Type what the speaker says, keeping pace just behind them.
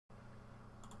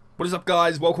What is up,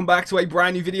 guys? Welcome back to a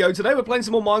brand new video. Today we're playing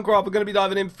some more Minecraft. We're going to be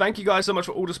diving in. Thank you guys so much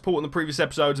for all the support in the previous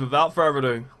episodes. Without further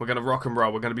ado, we're going to rock and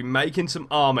roll. We're going to be making some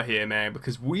armor here, man,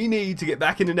 because we need to get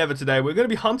back into Nether today. We're going to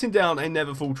be hunting down a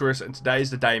Nether fortress, and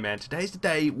today's the day, man. Today's the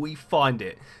day we find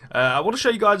it. I want to show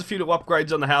you guys a few little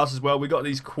upgrades on the house as well. We got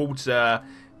these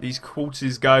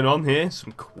quartzes going on here.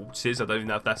 Some quartzes. I don't even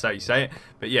know if that's how you say it.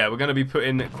 But yeah, we're going to be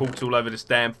putting quartz all over this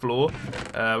damn floor.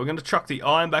 We're going to chuck the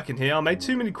iron back in here. I made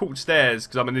too many quartz stairs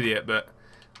because I'm an idiot, but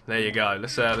there you go.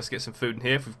 Let's get some food in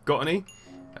here if we've got any.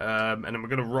 And then we're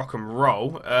going to rock and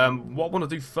roll. What I want to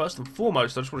do first and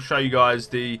foremost, I just want to show you guys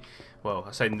the... Well,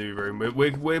 I say new room.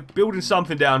 We're building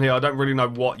something down here. I don't really know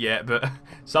what yet, but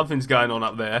something's going on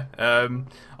up there. I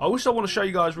also want to show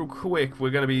you guys real quick.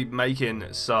 We're going to be making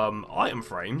some item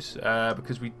frames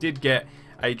because we did get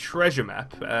a treasure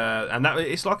map, and that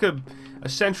it's like a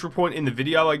central point in the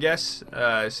video, I guess.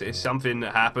 It's something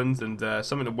that happened and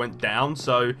something that went down.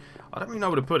 So I don't really know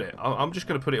where to put it. I'm just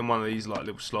going to put it in one of these like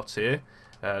little slots here.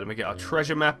 Let me get our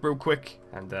treasure map real quick,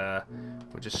 and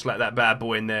we'll just slap that bad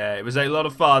boy in there. It was a lot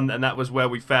of fun, and that was where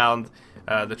we found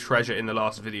the treasure in the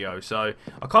last video. So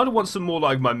I kind of want some more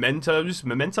like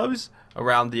mementos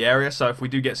around the area. So if we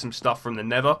do get some stuff from the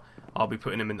Nether, I'll be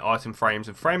putting them in item frames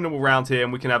and framing them all around here,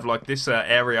 and we can have like this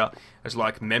area as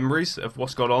like memories of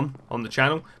what's gone on the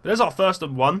channel. But there's our first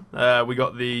one. We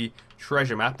got the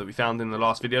treasure map that we found in the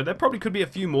last video. There probably could be a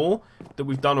few more that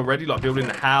we've done already, like building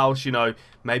the house, you know,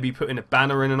 maybe putting a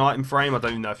banner in an item frame. I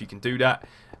don't even know if you can do that.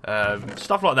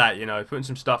 Stuff like that, you know, putting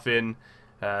some stuff in.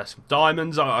 Some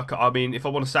diamonds. I mean, if I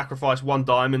want to sacrifice one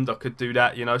diamond, I could do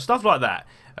that, you know, stuff like that.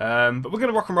 But we're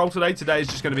going to rock and roll today. Today is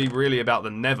just going to be really about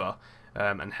the Nether.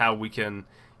 And how we can,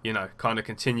 you know, kind of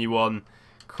continue on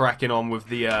cracking on with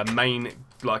the main,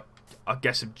 like, I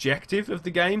guess, objective of the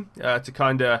game, to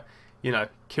kind of, you know,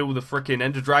 kill the freaking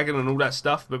Ender Dragon and all that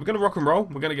stuff. But we're going to rock and roll.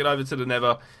 We're going to get over to the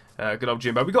Nether. Good old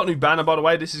Jimbo. We got a new banner, by the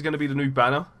way. This is going to be the new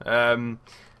banner.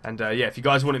 Yeah, if you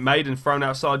guys want it made and thrown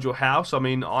outside your house, I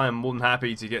mean, I am more than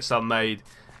happy to get some made.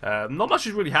 Not much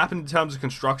has really happened in terms of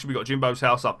construction. We got Jimbo's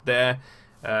house up there.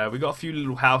 We got a few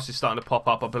little houses starting to pop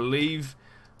up, I believe.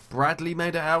 Bradley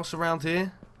made a house around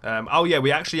here. Oh yeah,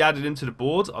 we actually added him to the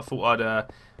board. I thought I'd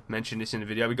mention this in the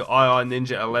video. We got II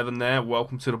Ninja 11 there.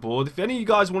 Welcome to the board. If any of you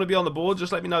guys want to be on the board,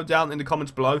 just let me know down in the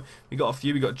comments below. We got a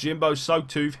few. We got Jimbo,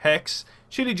 Soaktooth, Hex,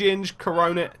 Chili Ginge,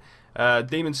 Coronet,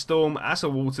 Demon Storm, Asa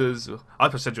Waters.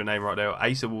 I said your name right there.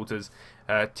 Asa Waters,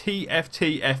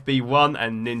 TFT FB1,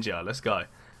 and Ninja. Let's go.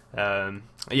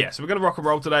 Yeah, so we're gonna rock and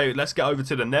roll today. Let's get over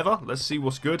to the Nether. Let's see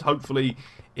what's good. Hopefully,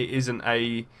 it isn't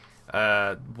a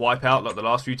wipeout like the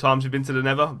last few times we've been to the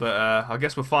Nether, but I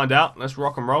guess we'll find out. Let's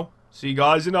rock and roll. See you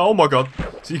guys in oh my god,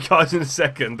 see you guys in a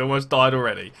second. Almost died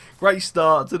already. Great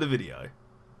start to the video.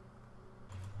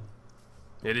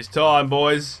 It is time,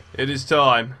 boys. It is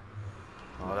time.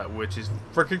 Oh, that witch is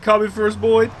freaking coming for us,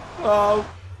 boy. Oh,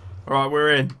 alright,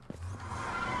 we're in.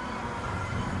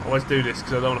 I always do this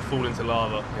because I don't want to fall into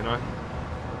lava, you know.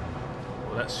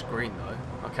 Well, that screen though.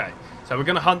 Okay. So we're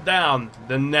gonna hunt down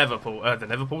the Nether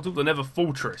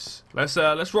fortress. Let's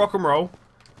rock and roll.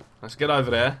 Let's get over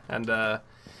there and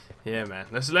yeah, man.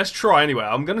 Let's try anyway.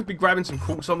 I'm gonna be grabbing some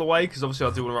quartz on the way because obviously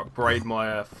I do want to upgrade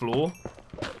my floor,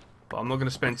 but I'm not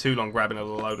gonna spend too long grabbing a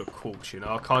load of quartz. You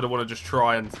know, I kind of want to just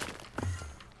try and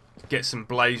get some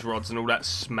blaze rods and all that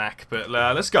smack. But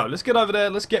let's go. Let's get over there.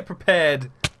 Let's get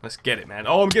prepared. Let's get it, man.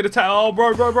 Oh, I'm getting attacked. Oh,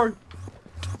 bro.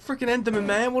 Freaking Enderman,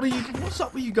 man. What's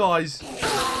up with you guys?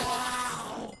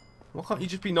 Why can't you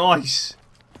just be nice?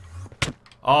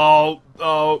 Oh,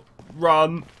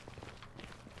 run.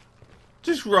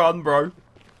 Just run, bro.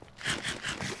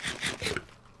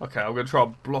 Okay, I'm going to try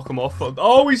and block him off.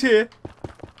 Oh, he's here.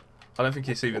 I don't think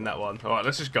it's even that one. Alright,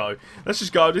 let's just go. Let's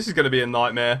just go. This is going to be a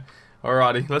nightmare.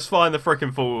 Alrighty, let's find the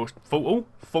freaking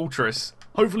fortress.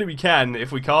 Hopefully we can.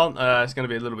 If we can't, it's going to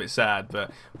be a little bit sad, but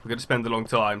we're going to spend a long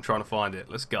time trying to find it.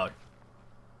 Let's go.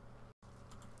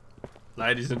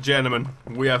 Ladies and gentlemen,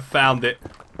 we have found it.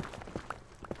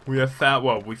 We have found,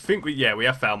 well, we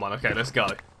have found one. Okay, let's go.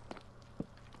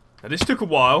 Now, this took a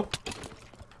while.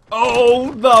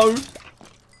 Oh, no.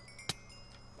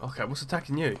 Okay, what's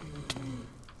attacking you?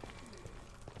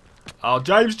 Oh,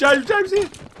 James here.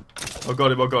 I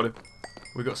got him.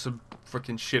 We got some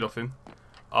freaking shit off him.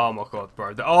 Oh, my God,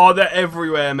 bro. Oh, they're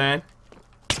everywhere, man.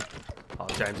 Oh,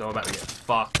 James, I'm about to get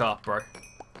fucked up, bro.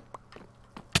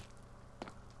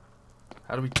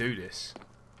 How do we do this?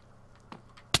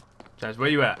 James, where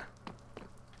you at?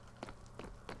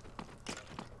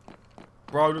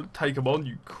 Bro, don't take him on,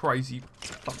 you crazy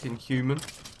fucking human.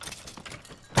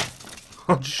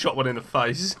 I just shot one in the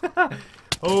face.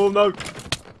 Oh, no.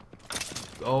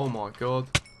 Oh, my God.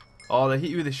 Oh, they hit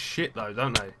you with this shit though,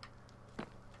 don't they?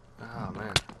 Oh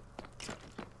man.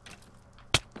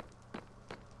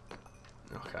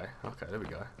 Okay, okay, there we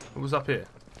go. What was up here?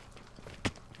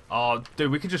 Oh,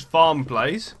 dude, we could just farm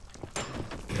Blaze.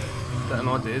 Is that an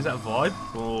idea? Is that a vibe?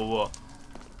 Or what?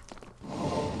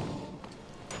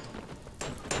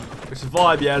 It's a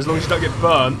vibe, yeah, as long as you don't get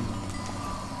burnt.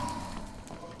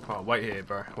 Oh, wait here,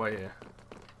 bro. Wait here.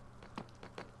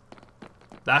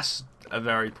 That's a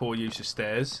very poor use of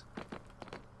stairs.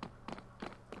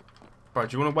 Bro,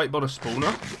 do you want to wait by the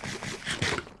spawner?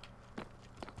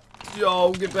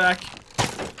 Yo, get back.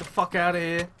 Get the fuck out of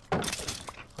here.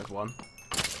 There's one.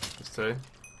 There's two.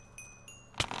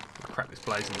 I'll crack this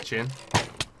Blaze in the chin.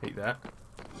 Eat that.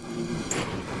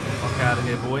 Fuck out of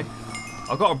here, boy.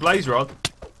 I've got a Blaze rod.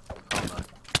 Oh no.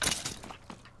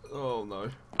 Oh no.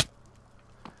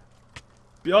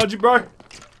 Behind you, bro.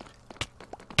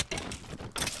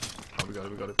 Oh, we got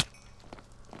it, we got it.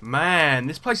 Man,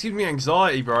 this place gives me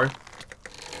anxiety, bro.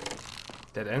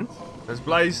 Dead end. There's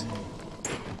Blaze.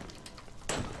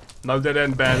 No dead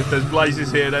end, man. If there's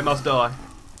Blazes here, they must die.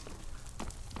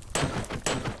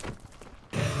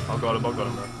 I've got him, bro. I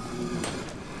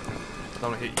don't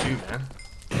want to hit you, man.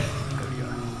 There we go.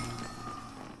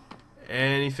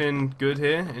 Anything good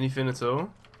here? Anything at all?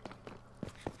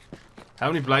 How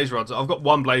many Blaze rods? I've got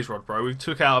one Blaze rod, bro. We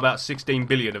took out about 16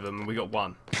 billion of them, and we got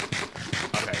one.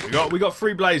 Okay, we got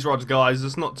 3 Blaze rods, guys.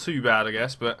 That's not too bad, I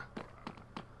guess, but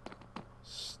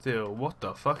still, what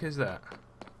the fuck is that?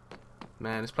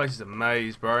 Man, this place is a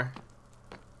maze, bro.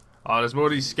 Oh, there's more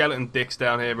of these skeleton dicks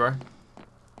down here, bro.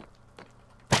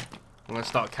 I'm gonna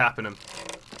start capping them.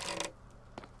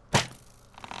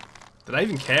 Do they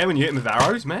even care when you hit them with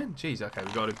arrows, man? Jeez, okay,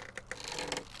 we got him.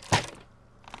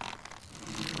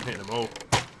 I'm hitting them all.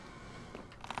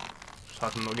 Just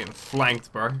hope I'm not getting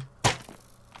flanked, bro.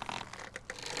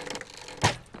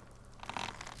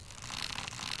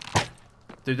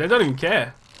 Dude, they don't even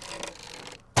care.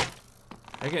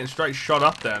 They're getting straight shot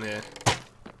up down here.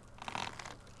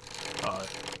 Uh-oh.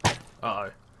 Uh-oh.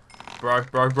 Bro.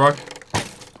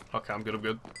 Okay, I'm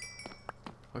good.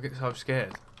 I get so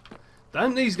scared.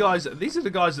 Don't these guys... These are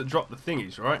the guys that drop the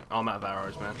thingies, right? Oh, I'm out of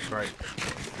arrows, man. Great.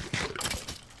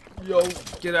 Yo,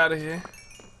 get out of here.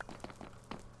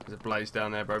 There's a Blaze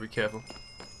down there, bro. Be careful.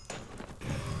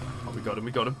 Oh, we got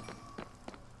him.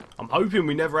 I'm hoping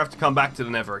we never have to come back to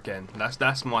the Nether again.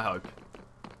 That's my hope.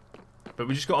 But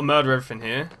we just got to murder everything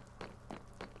here.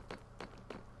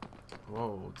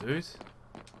 Whoa, dude.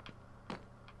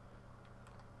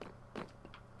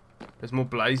 There's more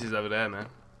Blazes over there, man.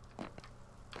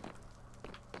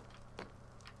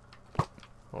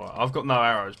 Alright, I've got no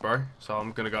arrows, bro. So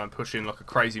I'm going to go and push in like a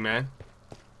crazy man.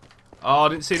 Oh, I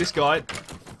didn't see this guy.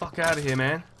 Fuck out of here,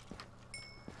 man.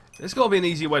 There's got to be an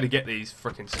easier way to get these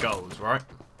freaking skulls, right?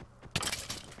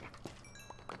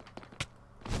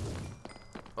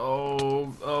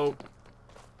 Oh.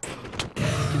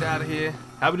 Get out of here.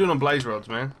 How are we doing on Blaze rods,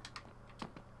 man?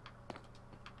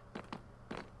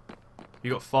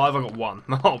 You got 5, I got 1.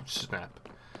 Oh, snap.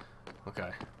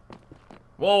 Okay.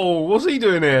 Whoa, what's he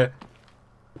doing here?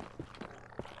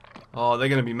 Oh, they're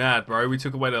going to be mad, bro. We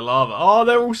took away their lava. Oh,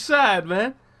 they're all sad,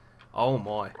 man. Oh,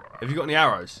 my. Have you got any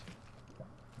arrows?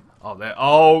 Oh, there.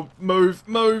 Oh, move.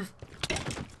 We'll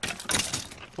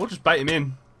just bait him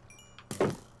in.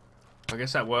 I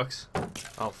guess that works.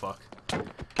 Oh, fuck.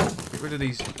 Get rid of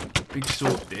these big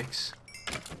sword dicks.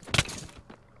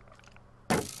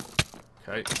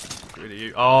 Okay. Get rid of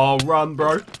you. Oh, run,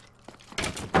 bro.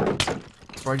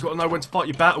 Bro, you got to know when to fight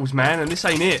your battles, man, and this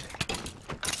ain't it.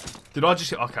 Did I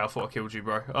just... Okay, I thought I killed you,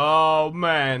 bro. Oh,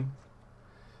 man.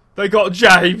 They got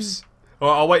James.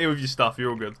 Alright, I'll wait here with your stuff.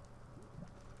 You're all good.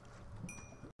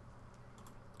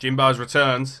 Jimbo's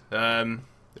returned. And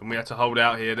we had to hold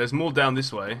out here. There's more down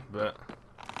this way, but...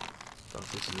 I don't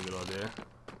think this is a good idea.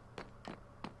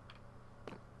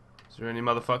 Is there any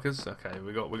motherfuckers? Okay,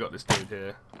 we got this dude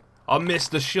here. I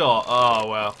missed the shot. Oh,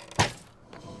 well.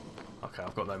 Okay,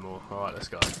 I've got no more. Alright, let's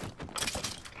go.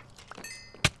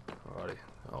 Alrighty.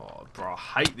 Oh, bro, I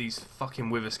hate these fucking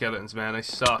wither skeletons, man. They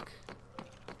suck.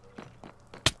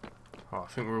 Oh, I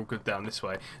think we're all good down this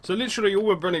way. So literally, all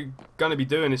we're going to be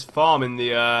doing is farming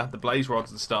the Blaze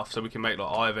rods and stuff, so we can make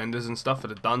like Eye of Enders and stuff for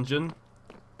the dungeon.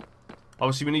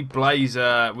 Obviously, we need Blaze.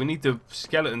 We need the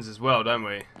skeletons as well, don't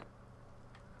we?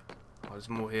 Oh, there's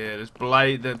more here. There's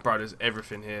bro, there's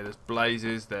everything here. There's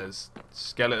Blazes. There's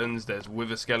skeletons. There's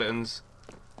wither skeletons.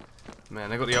 Man,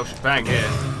 they got the old shebang here.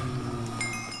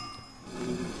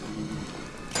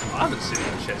 I haven't seen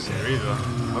any chests here either.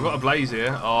 I've got a Blaze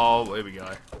here. Oh, here we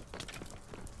go.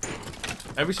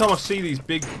 Every time I see these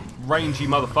big, rangy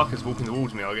motherfuckers walking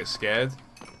towards me, I get scared.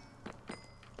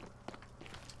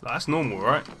 That's normal,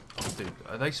 right? Oh, dude,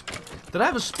 are they? Do they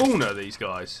have a spawner? These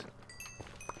guys.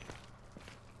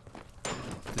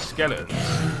 The skeletons.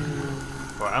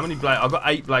 Right, how many blaze? I've got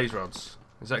 8 blaze rods.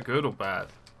 Is that good or bad?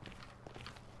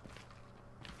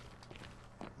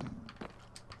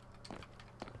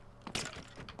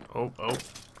 Oh, oh,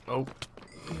 oh.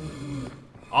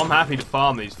 I'm happy to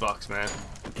farm these fucks, man.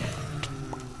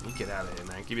 You get out of here,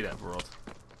 man. Give me that rod.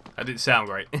 That didn't sound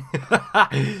great.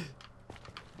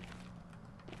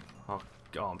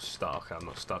 Oh, I'm stuck. I'm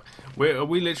not stuck. Are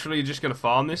we literally just going to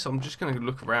farm this? I'm just going to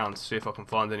look around to see if I can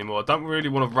find any more. I don't really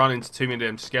want to run into too many of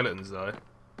them skeletons, though.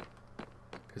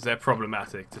 Because they're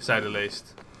problematic, to say the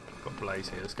least. Got blaze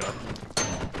here. Let's go.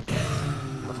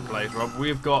 Another blaze rod.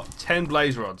 We've got 10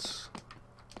 blaze rods.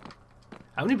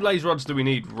 How many blaze rods do we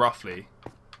need, roughly?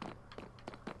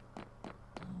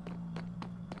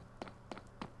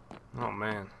 Oh,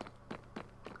 man.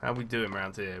 How are we doing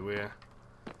around here? We're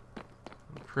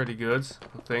pretty good,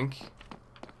 I think.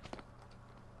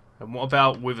 And what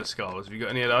about wither skulls? Have you got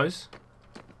any of those?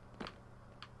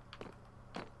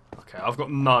 Okay, I've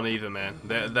got none either, man.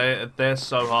 They're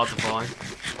so hard to find.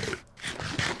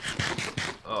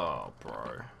 Oh,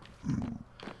 bro.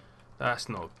 That's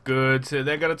not good.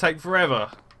 They're gonna take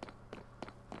forever.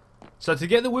 So to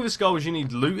get the wither skulls, you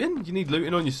need looting? You need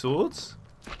looting on your swords?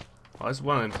 Oh, that's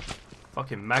one of them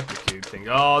fucking magma cube thing.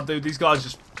 Oh, dude, these guys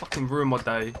just fucking ruin my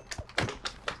day.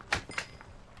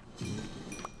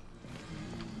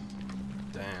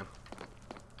 Damn.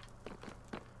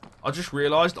 I just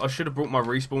realised I should have brought my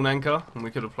respawn anchor and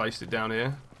we could have placed it down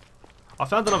here. I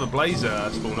found another blazer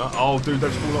spawner. Oh, dude,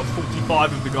 they've spawned like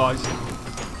 45 of the guys.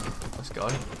 Let's go.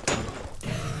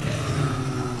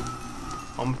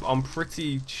 I'm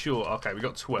pretty sure. Okay, we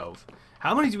got 12.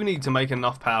 How many do we need to make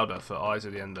enough powder for Eyes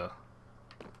of the Ender?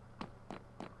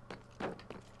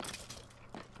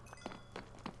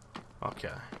 Okay.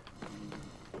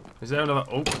 Is there another...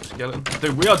 Oh, skeleton.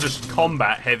 Dude, we are just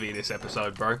combat heavy this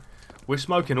episode, bro. We're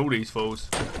smoking all these fools.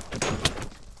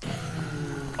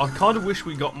 I kind of wish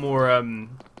we got more,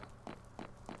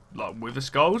 like, wither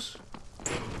skulls.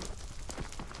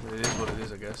 It is what it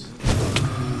is, I guess.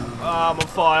 Ah, I'm on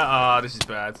fire. Ah, this is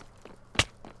bad.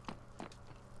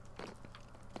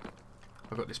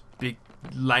 I've got this big,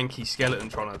 lanky skeleton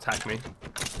trying to attack me.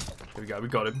 Here we go, we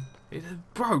got him.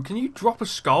 Bro, can you drop a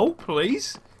skull,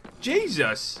 please?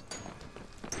 Jesus!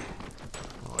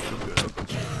 Oh, you're good. I've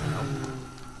got you.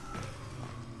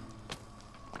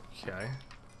 Okay.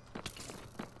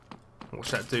 What's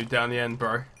that dude down the end,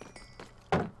 bro?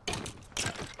 Did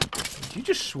you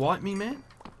just swipe me, man?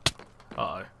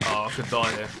 Uh-oh. Oh, I could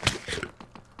die here.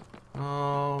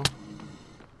 Oh.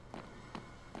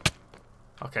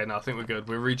 Okay, no, I think we're good.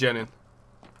 We're regenning.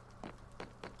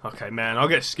 Okay, man, I'll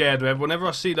get scared, man. Whenever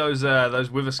I see those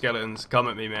wither skeletons come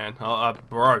at me, man,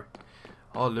 bro,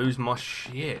 I'll lose my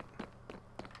shit.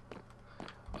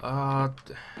 I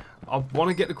want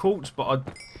to get the quartz,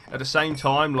 but at the same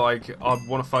time, like, I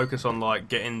want to focus on, like,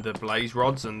 getting the blaze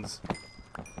rods and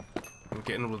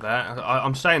getting all of that.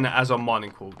 I'm saying that as I'm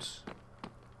mining quartz.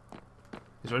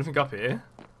 Is there anything up here?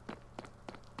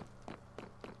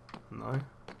 No.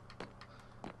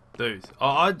 Dude,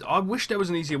 I wish there was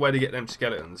an easier way to get them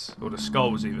skeletons, or the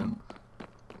skulls even.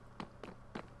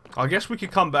 I guess we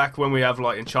could come back when we have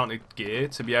like enchanted gear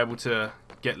to be able to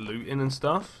get looting and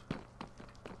stuff.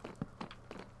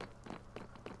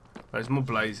 There's more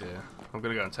blaze here. I'm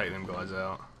gonna go and take them guys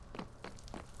out.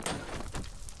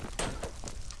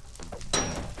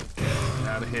 Get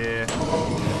out of here.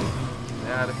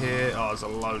 Get out of here. Oh, there's a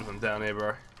load of them down here, bro.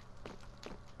 I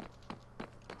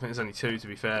think there's only 2 to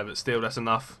be fair, but still, that's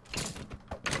enough.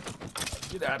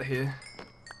 Get out of here.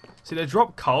 See, they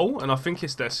drop coal, and I think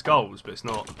it's their skulls, but it's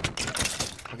not.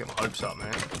 I'll get my hopes up,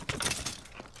 man.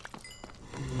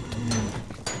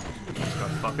 Let's go,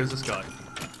 fuckers, let's go.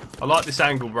 I like this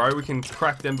angle, bro. We can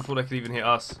crack them before they can even hit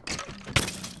us. Here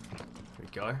we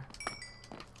go.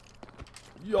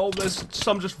 Yo, there's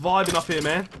some just vibing up here,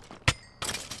 man.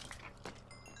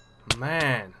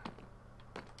 Man.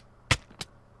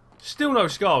 Still no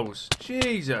skulls.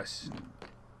 Jesus.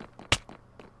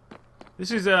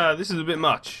 This is a bit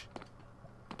much.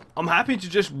 I'm happy to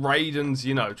just raid and,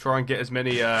 you know, try and get as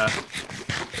many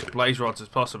blaze rods as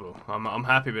possible. I'm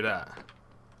happy with that.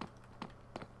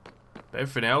 But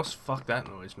everything else, fuck that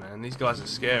noise, man. These guys are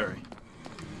scary.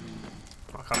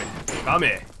 Oh, come here. Come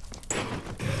here.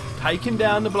 Taking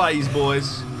down the blaze,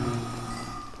 boys.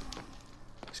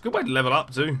 It's a good way to level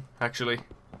up too, actually.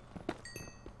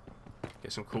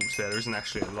 Get some quartz there. There isn't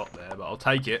actually a lot there, but I'll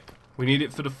take it. We need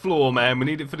it for the floor, man. We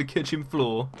need it for the kitchen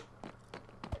floor.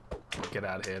 Get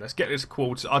out of here. Let's get this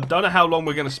quartz. I don't know how long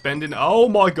we're going to spend in. Oh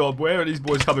my god, where are these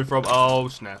boys coming from? Oh,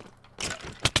 snap.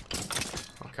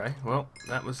 Okay, well,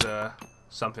 that was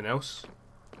something else.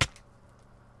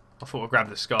 I thought I grabbed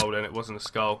the skull, then it wasn't a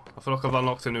skull. I feel like I've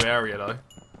unlocked a new area, though.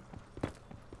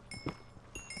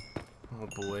 Oh,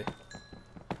 boy.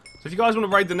 So if you guys want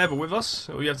to raid the Nether with us,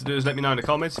 all you have to do is let me know in the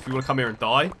comments if you want to come here and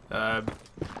die. I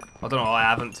don't know, I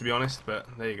haven't, to be honest, but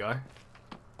there you go.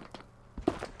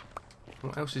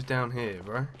 What else is down here,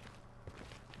 bro?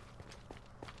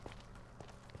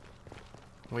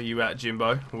 Where you at,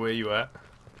 Jimbo? Where you at?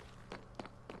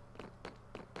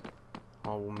 I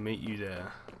will meet you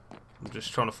there. I'm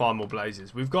just trying to find more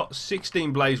blazes. We've got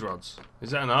 16 blaze rods.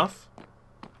 Is that enough?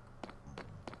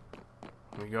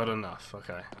 We got enough.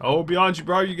 Okay. Oh, behind you,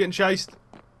 bro. You're getting chased.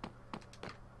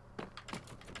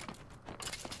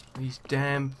 These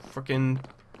damn freaking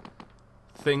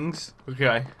things.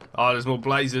 Okay. Oh, there's more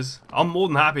blazes. I'm more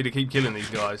than happy to keep killing these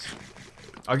guys.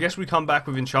 I guess we come back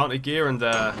with enchanted gear and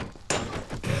get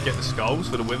the skulls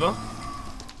for the wither.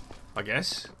 I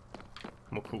guess.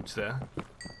 More quartz there.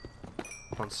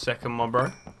 1 second, my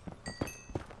bro.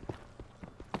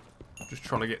 Just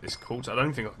trying to get this quartz. I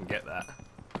don't think I can get that.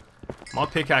 My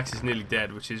pickaxe is nearly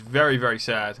dead, which is very, very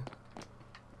sad.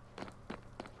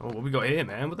 Oh, what we got here,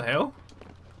 man? What the hell?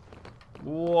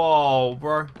 Whoa,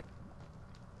 bro.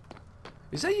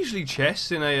 Is there usually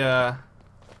chests in a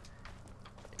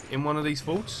in one of these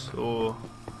vaults, or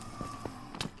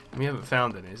we haven't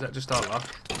found any? Is that just our luck?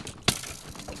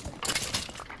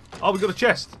 Oh, we got a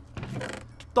chest.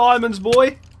 Diamonds,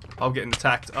 boy. I'm getting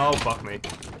attacked. Oh, fuck me.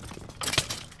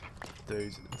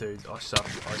 Dude, I suck.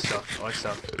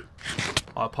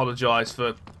 I apologise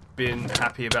for being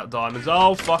happy about diamonds.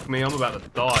 Oh, fuck me. I'm about to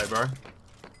die, bro.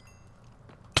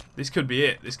 This could be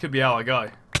it. This could be how I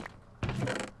go.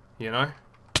 You know?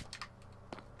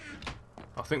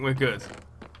 I think we're good.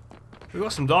 We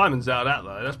got some diamonds out of that,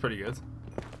 though. That's pretty good.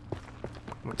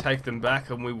 We'll take them back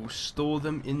and we will store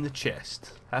them in the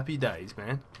chest. Happy days,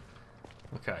 man.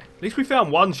 Okay. At least we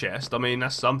found one chest. I mean,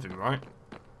 that's something, right?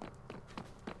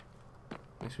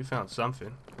 At least we found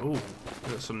something. Ooh,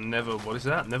 we got some nether. What is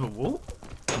that? Nether wool?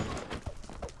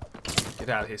 Get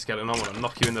out of here, skeleton. I want to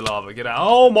knock you in the lava. Get out.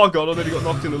 Oh my god, I nearly got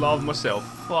knocked in the lava myself.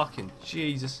 Fucking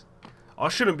Jesus. I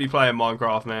shouldn't be playing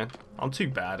Minecraft, man. I'm too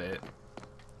bad at it.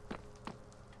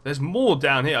 There's more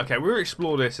down here. Okay, we'll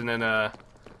explore this and then, I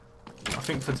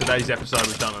think for today's episode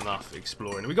we've done enough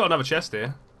exploring. We got another chest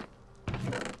here.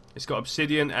 It's got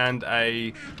obsidian and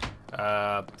a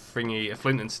thingy, a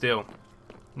flint and steel.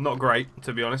 Not great,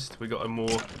 to be honest. We got more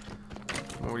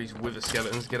of these wither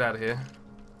skeletons. Get out of here.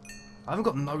 I haven't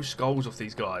got no skulls off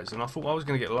these guys, and I thought I was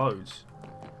going to get loads.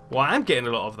 Well, I am getting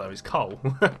a lot of those. Coal.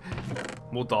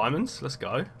 More diamonds. Let's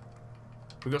go.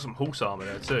 We got some horse armor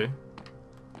there too.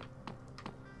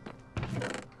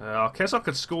 I guess I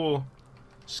could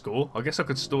I guess I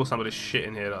could store some of this shit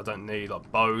in here that I don't need,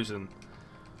 like bows and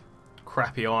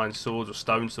crappy iron swords or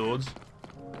stone swords.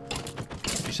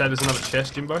 You say there's another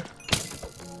chest, Jimbo?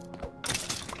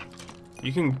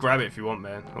 You can grab it if you want,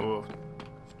 man. Or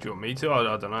do you want me to?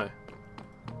 I don't know.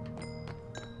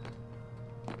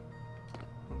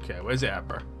 Okay, where's it at,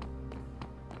 bro?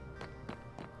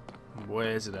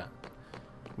 Where's it at?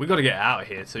 We got to get out of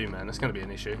here too, man. That's going to be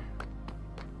an issue.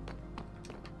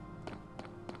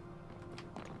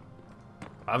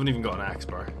 I haven't even got an axe,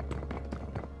 bro.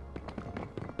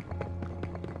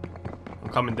 I'm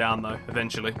coming down though,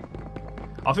 eventually.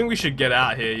 I think we should get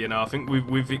out here, you know. I think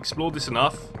we've explored this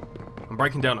enough. I'm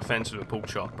breaking down a fence with a pork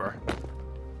chop, bro.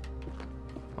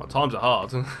 Oh, times are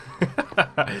hard.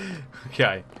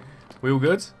 Okay. We all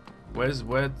good?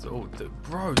 Where? Oh,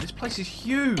 bro, this place is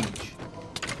huge.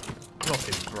 Drop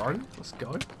it, bro. Let's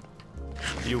go.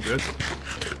 You all good?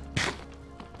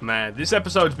 Man, this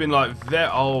episode's been like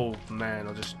oh man,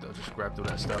 I just grabbed all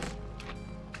that stuff.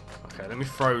 Okay, let me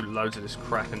throw loads of this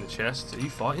crap in the chest. Are you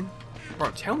fighting?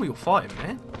 Bro, tell me you're fighting,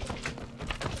 man.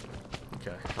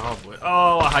 Okay. Oh boy.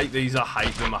 Oh, I hate these. I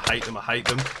hate them. I hate them. I hate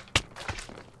them.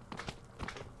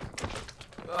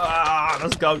 Ah,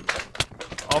 let's go.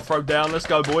 I'll throw down. Let's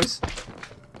go, boys.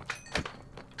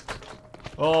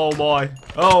 Oh my.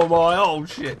 Oh my. Oh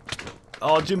shit.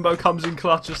 Oh, Jimbo comes in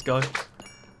clutch. Let's go.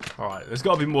 Alright, there's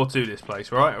got to be more to this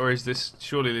place, right? Or is this...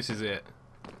 Surely this is it.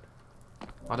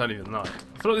 I don't even know.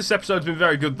 I feel like this episode's been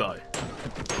very good, though.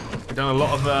 We've done a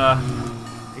lot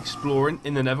of exploring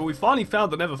in the Nether. We finally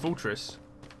found the Nether Fortress.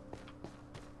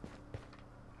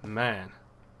 Man.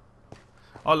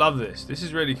 I love this. This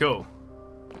is really cool.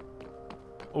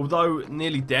 although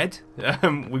nearly dead,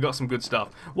 we got some good stuff.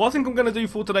 What I think I'm going to do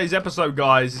for today's episode,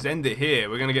 guys, is end it here.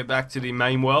 We're going to get back to the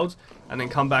main world, and then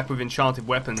come back with enchanted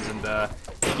weapons and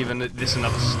give this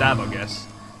another stab, I guess.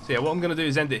 So yeah, what I'm going to do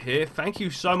is end it here. Thank you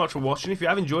so much for watching. If you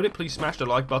have enjoyed it, please smash the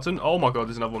like button. Oh my god,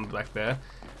 there's another one back there.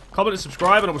 Comment and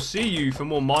subscribe, and I will see you for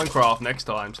more Minecraft next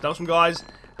time. So, guys,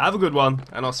 have a good one,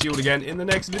 and I'll see you all again in the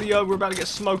next video. We're about to get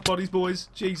smoked by these boys.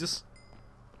 Jesus.